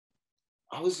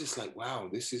I was just like, wow,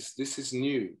 this is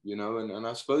new, you know, and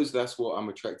I suppose that's what I'm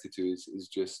attracted to is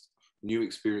just new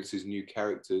experiences, new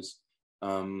characters.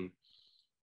 Um,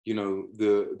 you know,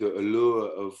 the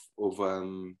allure of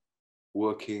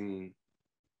working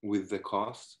with the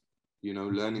cast, you know,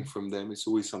 learning from them. It's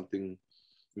always something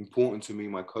important to me,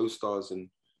 my co-stars, and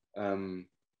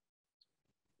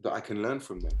that I can learn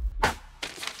from them.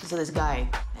 So this guy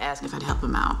asked if I'd help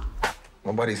him out.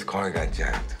 My buddy's car got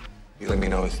jacked. You let me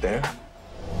know it's there?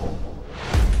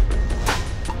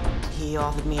 He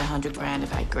offered me $100,000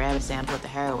 if I grab a sample of the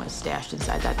heroin stashed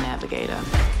inside that Navigator.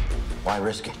 Why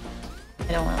risk it?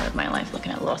 I don't want to live my life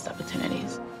looking at lost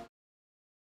opportunities.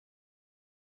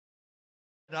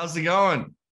 How's it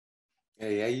going?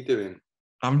 Hey, how you doing?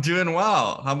 I'm doing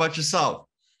well. How about yourself?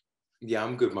 Yeah,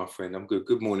 I'm good, my friend. I'm good.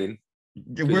 Good morning.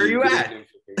 Where are you at?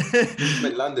 I'm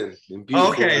in London. In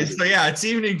beautiful Okay, London. so yeah, it's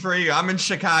evening for you. I'm in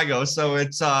Chicago, so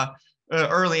it's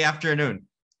early afternoon.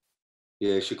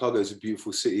 Yeah, Chicago is a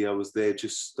beautiful city. I was there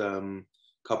just a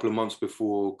couple of months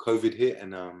before COVID hit,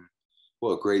 and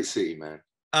what a great city, man.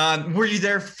 Were you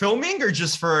there filming or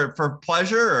just for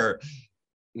pleasure? Or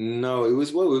No, it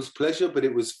was pleasure, but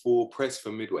it was for press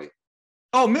for Midway.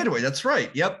 oh, Midway, that's right.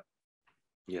 Yep.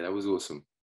 Yeah, that was awesome.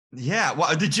 Yeah.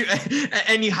 Well, did you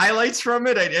any highlights from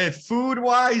it, food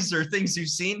wise or things you've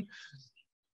seen?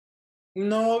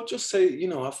 No, I'll just say, you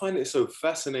know, I find it so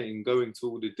fascinating going to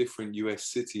all the different US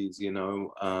cities, you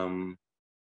know,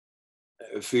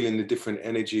 feeling the different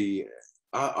energy.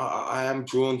 I am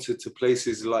drawn to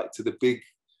places like to the big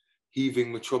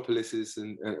heaving metropolises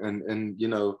and you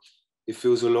know, it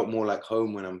feels a lot more like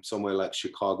home when I'm somewhere like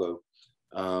Chicago.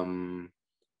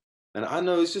 And I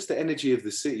know it's just the energy of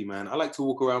the city, man. I like to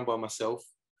walk around by myself.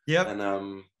 Yep. And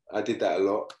I did that a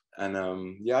lot.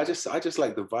 And yeah, I just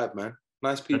like the vibe, man.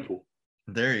 Nice people.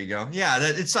 There you go. Yeah,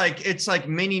 it's like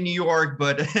mini New York,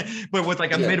 but with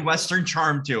like a Midwestern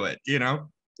charm to it, you know?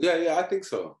 Yeah, I think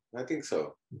so.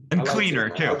 And cleaner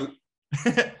too.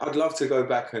 I'd love to go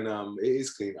back and it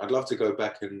is clean. I'd love to go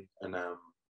back and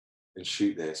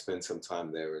shoot there, spend some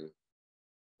time there and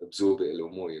absorb it a little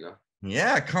more, you know?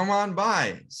 Yeah, come on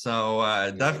by. So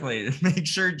definitely make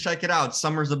sure to check it out.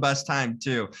 Summer's the best time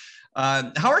too.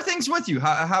 How are things with you?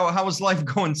 How is life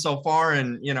going so far?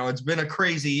 And you know, it's been a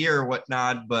crazy year or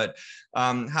whatnot, but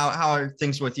how are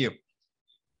things with you?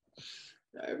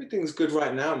 Everything's good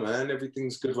right now, man.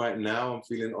 Everything's good right now. I'm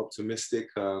feeling optimistic.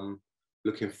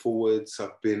 Looking forwards.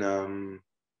 I've been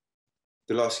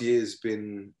the last year's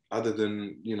been, other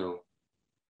than, you know,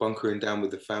 bunkering down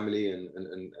with the family and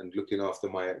looking after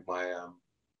my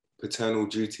paternal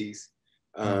duties.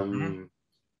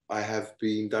 I have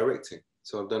been directing.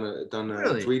 So I've done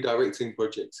Really? 3 directing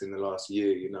projects in the last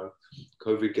year. You know,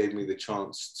 COVID gave me the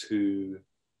chance to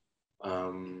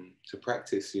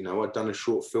practice. You know, I'd done a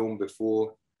short film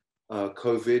before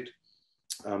COVID.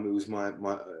 It was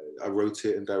I wrote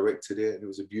it and directed it, and it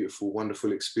was a beautiful,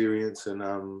 wonderful experience. And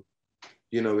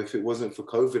you know, if it wasn't for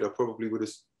COVID, I probably would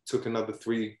have took another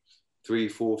 3,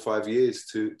 4, 5 years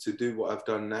to do what I've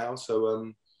done now.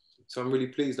 So so I'm really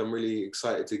pleased. I'm really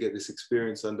excited to get this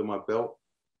experience under my belt.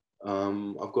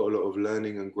 I've got a lot of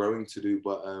learning and growing to do,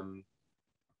 but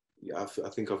yeah, I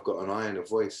think I've got an eye and a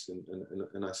voice,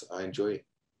 and I enjoy it.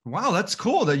 Wow, that's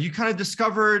cool that you kind of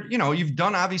discovered, you know, you've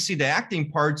done obviously the acting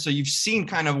part, so you've seen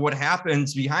kind of what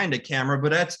happens behind a camera,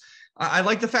 but I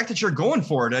like the fact that you're going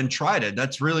for it and tried it.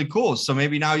 That's really cool. So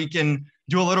maybe now you can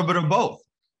do a little bit of both.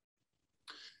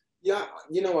 Yeah,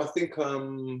 you know, I think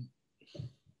when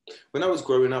I was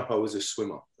growing up, I was a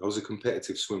swimmer. I was a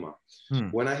competitive swimmer.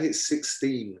 When I hit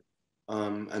 16,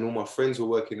 and all my friends were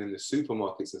working in the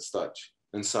supermarkets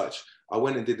and such, I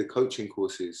went and did the coaching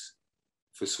courses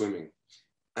for swimming.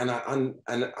 And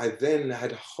I then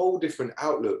had a whole different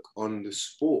outlook on the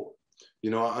sport. You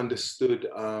know, I understood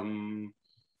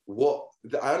what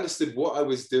I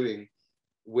was doing,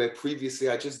 where previously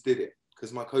I just did it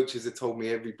because my coaches had told me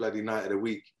every bloody night of the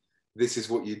week, this is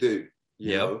what you do,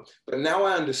 you know. But now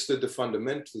I understood the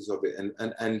fundamentals of it, and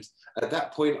at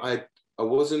that point I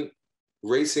wasn't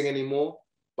racing anymore,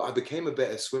 but I became a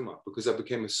better swimmer because I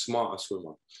became a smarter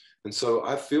swimmer. And so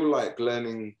I feel like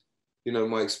learning, you know,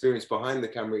 my experience behind the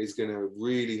camera is going to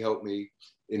really help me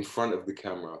in front of the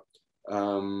camera,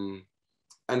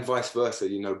 and vice versa.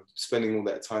 You know, spending all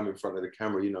that time in front of the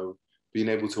camera, you know, being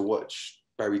able to watch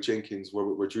Barry Jenkins,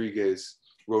 Robert Rodriguez,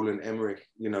 Roland Emmerich,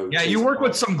 you know. Yeah, you work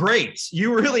with some greats.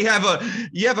 You really have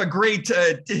a great,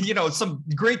 you know, some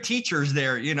great teachers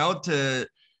there, you know,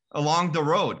 along the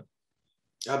road.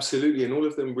 Absolutely, and all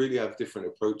of them really have different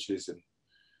approaches and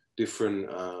different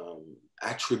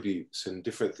attributes and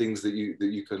different things that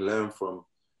you can learn from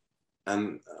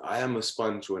and I am a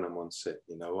sponge when I'm on set.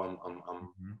 You know, I'm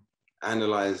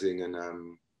analyzing and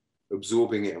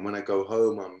absorbing it, and when I go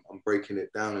home, I'm breaking it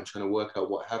down and trying to work out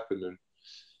what happened. And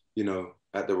you know,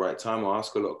 at the right time, I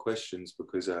ask a lot of questions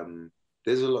because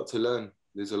there's a lot to learn.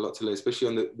 There's a lot to learn, especially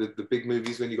on the big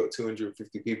movies when you got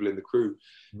 250 people in the crew.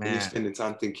 Man. And you're spending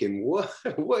time thinking,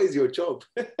 what is your job?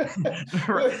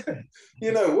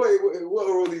 You know, what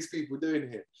are all these people doing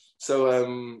here?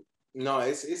 So no,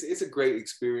 it's a great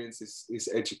experience. It's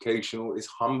educational. It's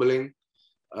humbling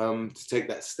to take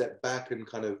that step back and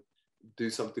kind of do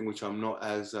something which I'm not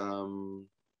as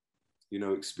you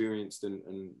know, experienced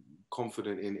and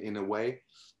confident in a way.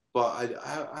 But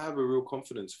I have a real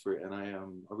confidence for it, and I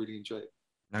really enjoy it.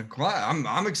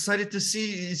 I'm excited to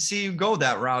see you go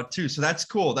that route too. So that's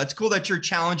cool. That's cool that you're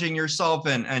challenging yourself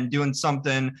and doing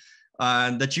something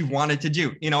that you wanted to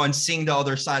do, you know, and seeing the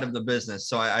other side of the business.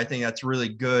 So I think that's really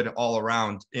good all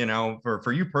around, you know,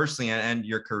 for you personally and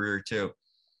your career too.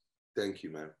 Thank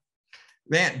you, man.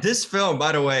 Man, this film,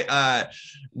 by the way, I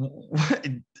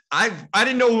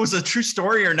didn't know it was a true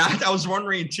story or not. I was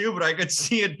wondering too, but I could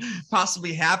see it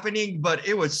possibly happening. But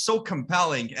it was so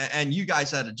compelling, and you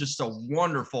guys had just a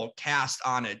wonderful cast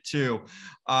on it too.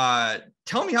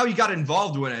 Tell me how you got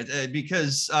involved with it,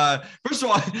 because first of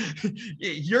all,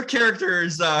 your character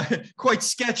is quite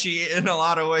sketchy in a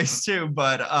lot of ways too.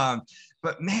 But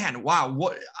man, wow,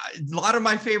 what a lot of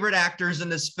my favorite actors in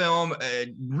this film,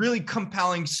 really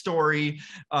compelling story,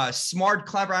 smart,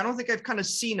 clever. I don't think I've kind of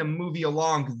seen a movie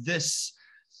along this,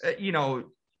 you know,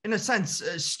 in a sense,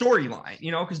 storyline,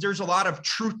 you know, because there's a lot of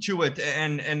truth to it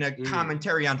and a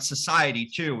commentary on society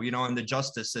too, you know, and the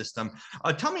justice system.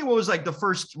 Tell me what was like the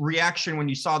first reaction when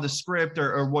you saw the script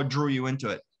or what drew you into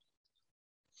it?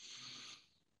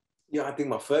 Yeah, I think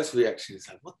my first reaction is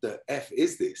like, what the F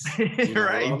is this? You know,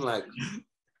 Right. I'm like,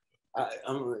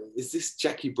 is this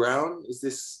Jackie Brown? Is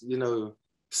this, you know,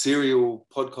 Serial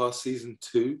podcast season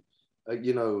 2?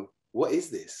 You know, what is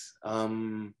this?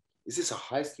 Is this a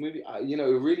heist movie? You know,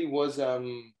 it really was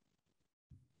kind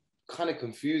of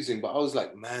confusing, but I was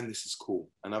like, man, this is cool.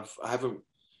 And I haven't,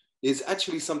 it's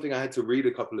actually something I had to read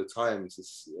a couple of times.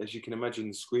 As you can imagine,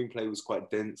 the screenplay was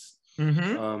quite dense.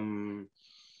 Mm-hmm.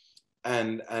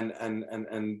 And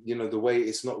you know, the way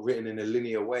it's not written in a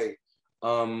linear way,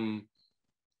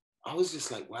 I was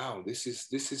just like, wow, this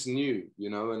is new,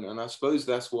 you know, and I suppose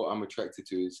that's what I'm attracted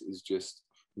to is just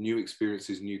new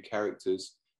experiences, new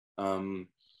characters,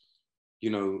 you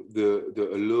know, the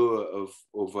allure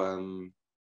of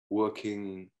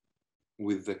working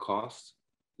with the cast,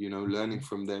 you know, learning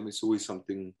from them. It's always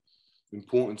something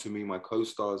important to me, my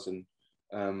co-stars, and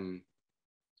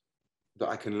that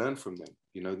I can learn from them.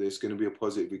 You know, there's going to be a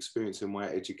positive experience in my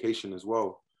education as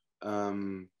well. I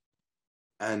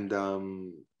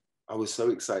was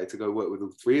so excited to go work with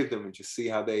all 3 of them and just see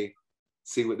what they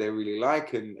really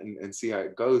like and see how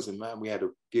it goes. And man, we had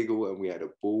a giggle and we had a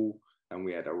ball and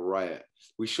we had a riot.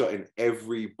 We shot in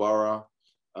every borough.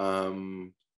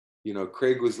 You know,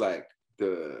 Craig was like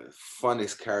the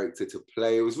funnest character to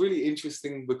play. It was really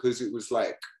interesting because it was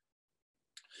like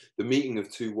the meeting of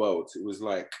 2 worlds. It was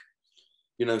like,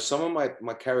 you know, some of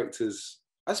my characters,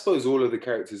 I suppose all of the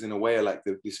characters in a way are like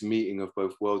this meeting of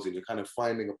both worlds, and you're kind of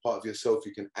finding a part of yourself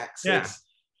you can access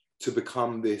to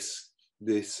become this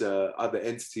other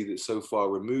entity that's so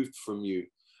far removed from you.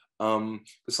 But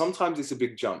sometimes it's a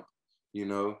big jump, you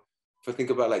know. If I think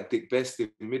about like Dick Best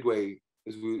in Midway,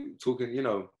 as we were talking, you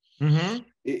know,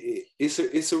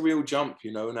 it's a real jump,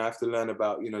 you know, and I have to learn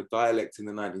about, you know, dialect in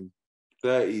the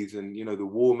 1930s and, you know, the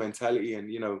war mentality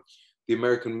and, you know, the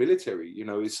American military, you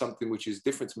know, is something which is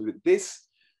different to me. But this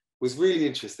was really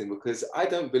interesting because I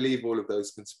don't believe all of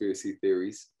those conspiracy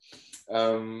theories.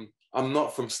 I'm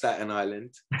not from Staten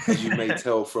Island, as you may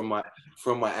tell from my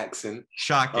accent.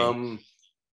 Shocking.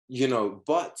 You know,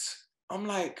 but I'm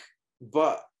like,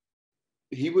 but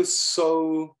he was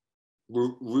so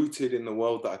rooted in the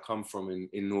world that I come from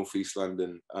in Northeast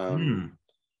London. I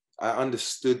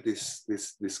understood this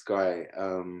guy,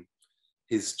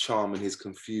 his charm and his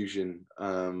confusion,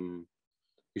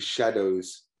 his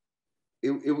shadows.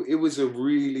 It was a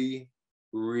real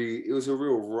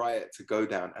riot to go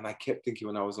down. And I kept thinking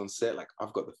when I was on set, like,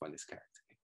 I've got the funnest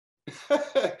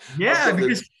character. Yeah,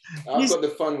 I've got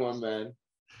the fun one, man.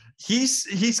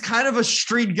 He's kind of a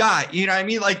street guy, you know what I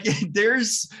mean? Like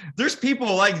there's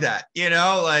people like that, you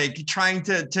know, like trying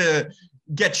to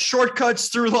get shortcuts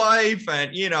through life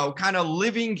and, you know, kind of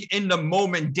living in the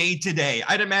moment day to day.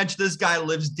 I'd imagine this guy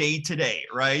lives day to day,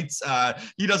 right?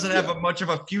 He doesn't have much of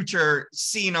a future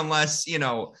seen unless, you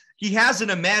know, he has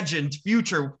an imagined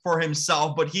future for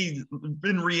himself, but he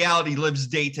in reality lives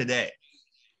day to day.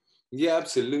 Yeah,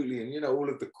 absolutely. And, all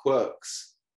of the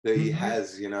quirks that he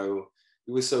has, it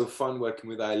was so fun working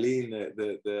with Eileen,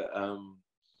 the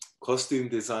costume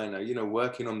designer,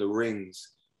 working on the rings,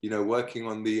 working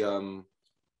on the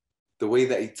way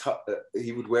that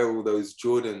he would wear all those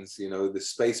Jordans, the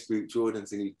space boot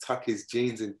Jordans, and he'd tuck his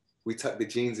jeans, and we tuck the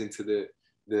jeans into the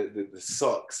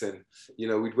socks, and,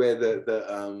 we'd wear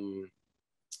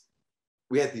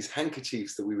we had these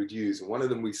handkerchiefs that we would use, and one of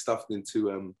them we stuffed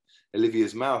into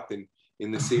Olivia's mouth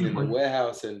in the scene in the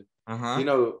warehouse, and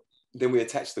then we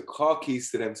attached the car keys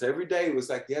to them. So every day it was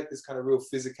like he had this kind of real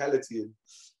physicality,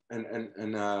 and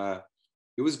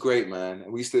it was great, man.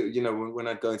 And we used to, when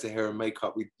I'd go into hair and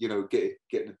makeup, we'd get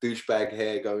the douchebag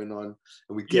hair going on,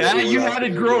 and we you had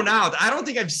it grown out. I don't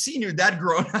think I've seen you that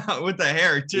grown out with the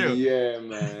hair too. Yeah,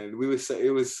 man.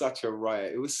 It was such a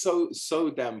riot. It was so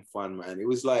damn fun, man. It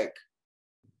was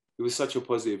such a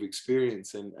positive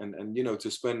experience, and to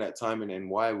spend that time in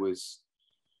NY was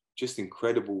just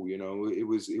incredible. It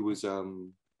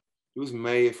was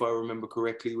May, if I remember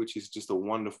correctly, which is just a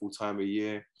wonderful time of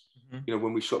year.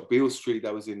 When we shot Beale Street,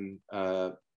 that was in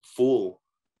fall,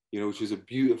 which was a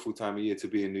beautiful time of year to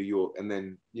be in New York. And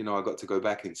then I got to go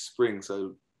back in spring,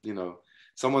 so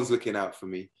someone's looking out for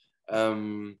me.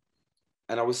 And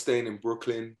I was staying in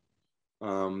Brooklyn,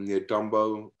 near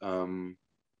Dumbo.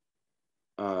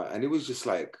 And it was just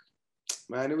like,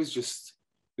 man, it was just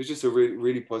a really,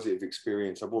 really positive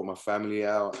experience. I brought my family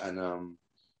out, and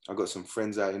I got some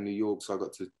friends out in New York, so I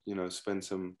got to, spend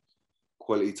some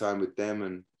quality time with them,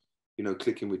 and,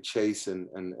 clicking with Chase and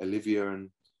Olivia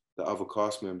and the other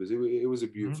cast members. It was a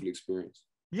beautiful experience.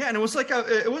 Yeah, and it was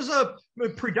a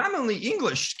predominantly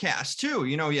English cast too.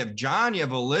 You have John, you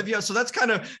have Olivia, so that's kind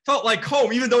of felt like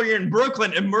home, even though you're in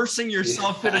Brooklyn, immersing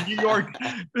yourself in a New York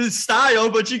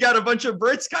style, but you got a bunch of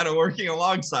Brits kind of working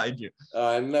alongside you.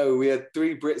 I know, we had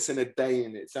 3 Brits and a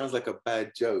Dane. It sounds like a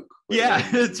bad joke. Yeah,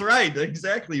 it's right,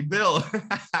 exactly, Bill.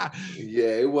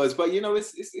 Yeah, it was, but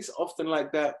it's often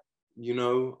like that. It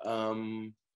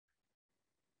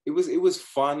was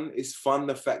fun. It's fun,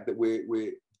 the fact that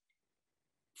we're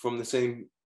from the same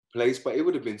place, but it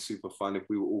would have been super fun if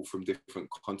we were all from different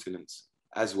continents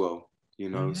as well,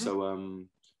 so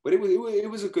but it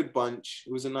was a good bunch.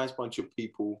 It was a nice bunch of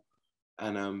people.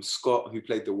 And Scott, who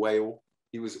played the whale,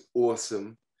 he was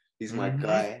awesome. He's my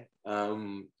guy.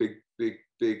 Big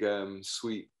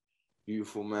sweet,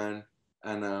 beautiful man.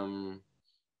 And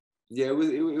yeah, it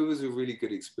was a really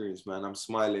good experience, man. I'm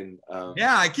smiling.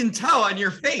 Yeah, I can tell on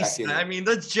your face. I mean,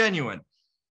 that's genuine.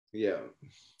 Yeah,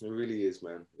 it really is,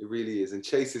 man. It really is. And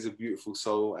Chase is a beautiful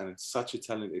soul, and such a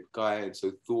talented guy, and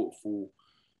so thoughtful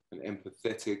and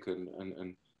empathetic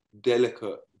and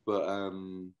delicate. But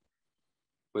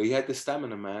he had the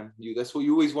stamina, man. That's what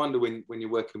you always wonder when you're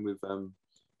working with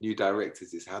new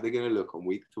directors, is how they're going to look on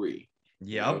week 3.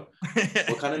 Yep.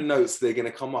 What kind of notes they're going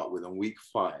to come up with on week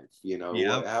 5?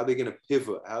 How they're going to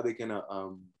pivot? How they're going to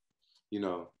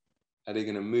how they're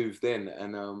going to move then?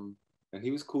 And he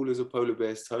was cool as a polar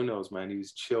bear's toenails, man. He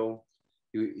was chill.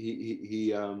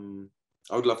 He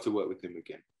I would love to work with him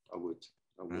again. I would.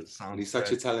 And he's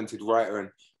such a talented writer, and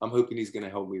I'm hoping he's going to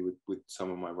help me with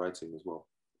some of my writing as well.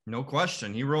 No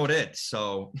question. He wrote it.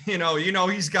 So,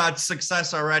 he's got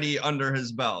success already under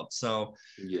his belt. So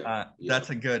that's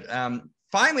a good,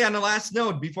 finally, on the last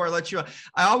note, before I let you,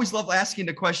 I always love asking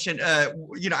the question,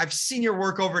 I've seen your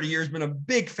work over the years, been a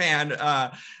big fan.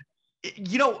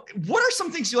 What are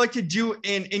some things you like to do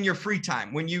in your free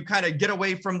time when you kind of get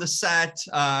away from the set?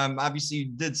 Obviously you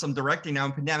did some directing now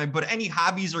in pandemic, but any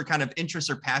hobbies or kind of interests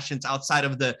or passions outside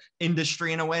of the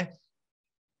industry in a way?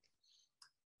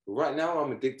 Right now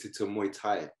I'm addicted to Muay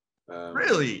Thai.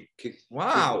 Really?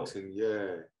 Wow.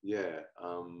 Yeah.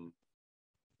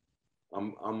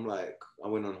 I'm like, I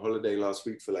went on holiday last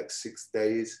week for like 6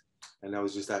 days, and I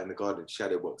was just out in the garden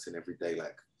shadowboxing every day.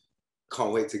 Like,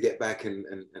 can't wait to get back and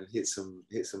hit some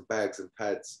bags and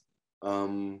pads.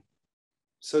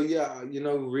 So yeah,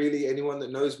 really anyone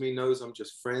that knows me knows I'm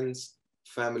just friends,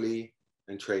 family,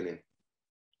 and training.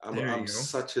 I'm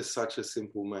such a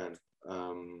simple man.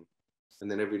 And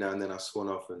then every now and then I swan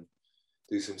off and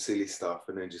do some silly stuff,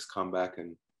 and then just come back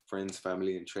and friends,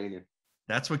 family, and training.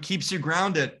 That's what keeps you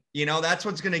grounded. That's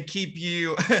what's going to keep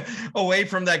you away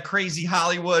from that crazy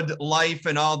Hollywood life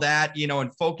and all that,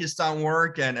 and focused on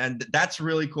work. And that's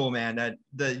really cool, man.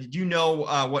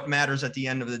 What matters at the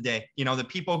end of the day, the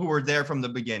people who were there from the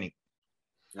beginning.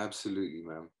 Absolutely,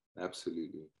 man.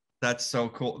 Absolutely. That's so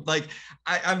cool. Like,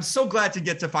 I'm so glad to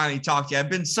get to finally talk to you.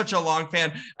 I've been such a long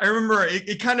fan. I remember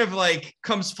it kind of like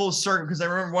comes full circle because I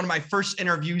remember one of my first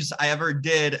interviews I ever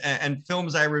did and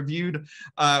films I reviewed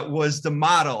was The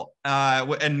Model.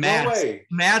 And Matt's, No way.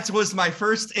 Matt's was my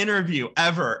first interview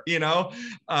ever, you know?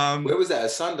 Where was that? At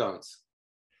Sundance?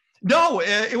 No,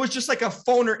 it was just like a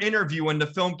phoner interview when the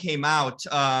film came out.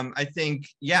 I think,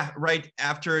 yeah, right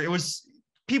after it was.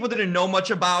 People didn't know much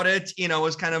about it, you know. It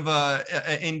was kind of a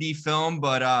indie film,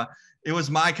 but it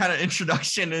was my kind of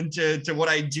introduction into what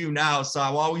I do now. So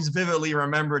I'll always vividly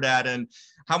remember that and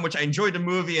how much I enjoyed the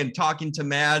movie and talking to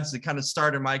Mads. It kind of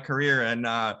started my career, and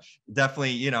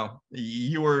definitely, you know,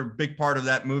 you were a big part of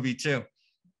that movie too.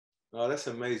 Oh, that's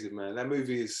amazing, man. That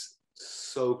movie is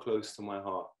so close to my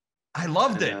heart. I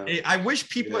loved it. I wish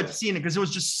people had seen it because it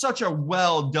was just such a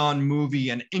well done movie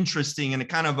and interesting and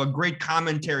kind of a great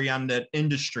commentary on that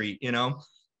industry, you know?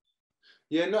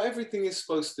 Yeah, not everything is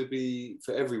supposed to be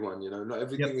for everyone, you know. Not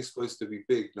everything is supposed to be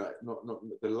big. Not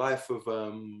the life of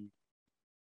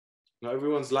not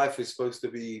everyone's life is supposed to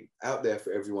be out there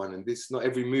for everyone. And this, not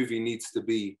every movie needs to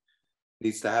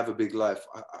have a big life.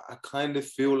 I kind of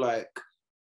feel like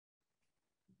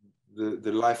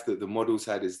the life that the models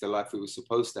had is the life it was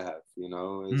supposed to have, you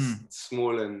know. It's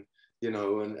small and, you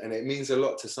know, and it means a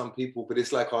lot to some people, but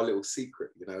it's like our little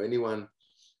secret, you know.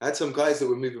 I had some guys that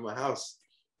were moving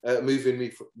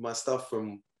my stuff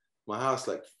from my house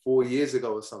like 4 years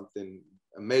ago or something.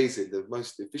 Amazing. The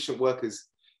most efficient workers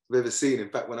I've ever seen. In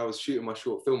fact, when I was shooting my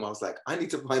short film, I was like, I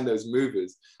need to find those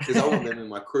movers because I want them in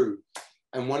my crew.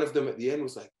 And one of them at the end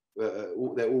was like,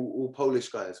 they're all Polish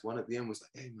guys. One at the end was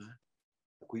like, hey man,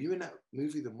 were you in that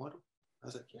movie, The Model? I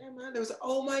was like, yeah, man. They was like,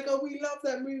 oh my God, we love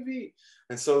that movie.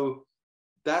 And so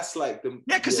that's like the...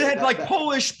 Yeah, because it had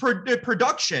Polish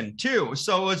production too.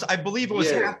 So it was, I believe it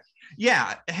was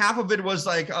half of it was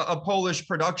like a Polish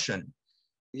production.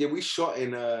 Yeah, we shot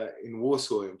in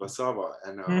Warsaw, in Warszawa.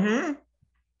 And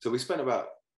so we spent about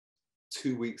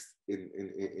 2 weeks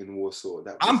in Warsaw.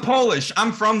 I'm Polish.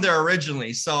 I'm from there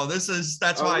originally. So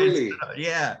that's why. Really?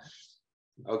 Yeah.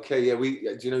 Okay, yeah,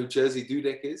 do you know who Jerzy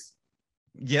Dudek is?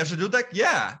 Jerzy Dudek,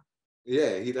 yeah.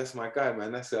 Yeah, that's my guy,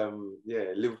 man. That's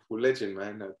Liverpool legend,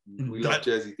 man. We love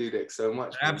Jerzy Dudek so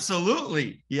much. Man.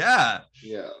 Absolutely, yeah.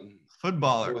 Yeah.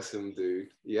 Footballer. Awesome, dude.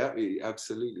 Yeah,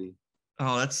 absolutely.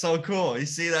 Oh, that's so cool. You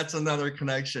see, that's another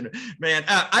connection, man.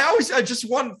 I always just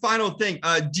one final thing.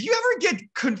 Do you ever get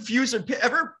confused or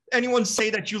ever anyone say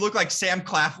that you look like Sam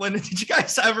Claflin? Did you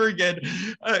guys ever get?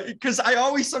 Because I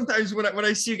always sometimes when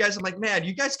I see you guys, I'm like, man,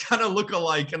 you guys kind of look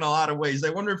alike in a lot of ways. I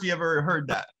wonder if you ever heard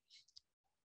that.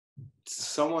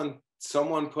 Someone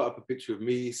put up a picture of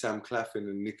me, Sam Claflin,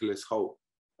 and Nicholas Hoult.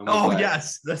 Oh like,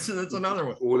 yes, that's another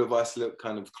one. All of us look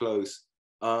kind of close.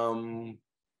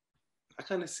 I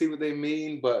kind of see what they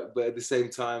mean, but at the same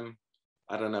time,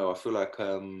 I don't know. I feel like,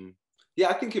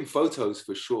 I think in photos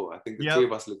for sure. I think the three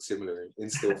of us look similar in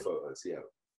still photos. Yeah.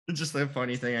 It's just a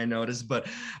funny thing I noticed, but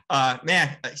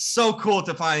man, so cool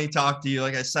to finally talk to you.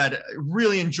 Like I said,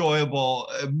 really enjoyable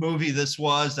movie this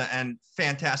was, and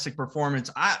fantastic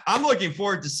performance. I'm looking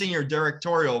forward to seeing your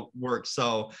directorial work.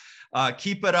 So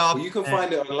keep it up. Well, you can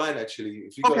find it online actually.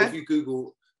 If you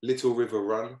Google Little River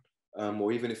Run.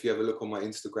 Or even if you have a look on my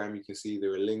Instagram, you can see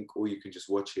either a link or you can just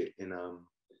watch it in,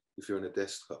 if you're on a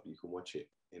desktop, you can watch it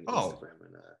in Instagram.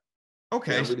 And,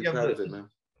 okay. I'm really proud of it, man.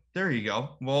 There you go.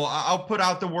 Well, I'll put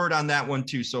out the word on that one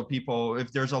too. So people,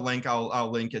 if there's a link,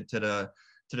 I'll link it to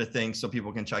the thing so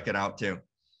people can check it out too.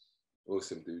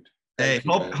 Awesome, dude. Hey,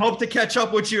 hope to catch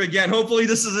up with you again. Hopefully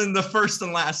this isn't the first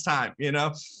and last time, you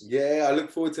know? Yeah, I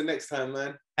look forward to next time,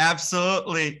 man.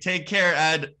 Absolutely. Take care,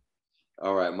 Ed.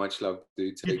 All right. Much love,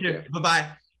 dude. Take care. Bye-bye.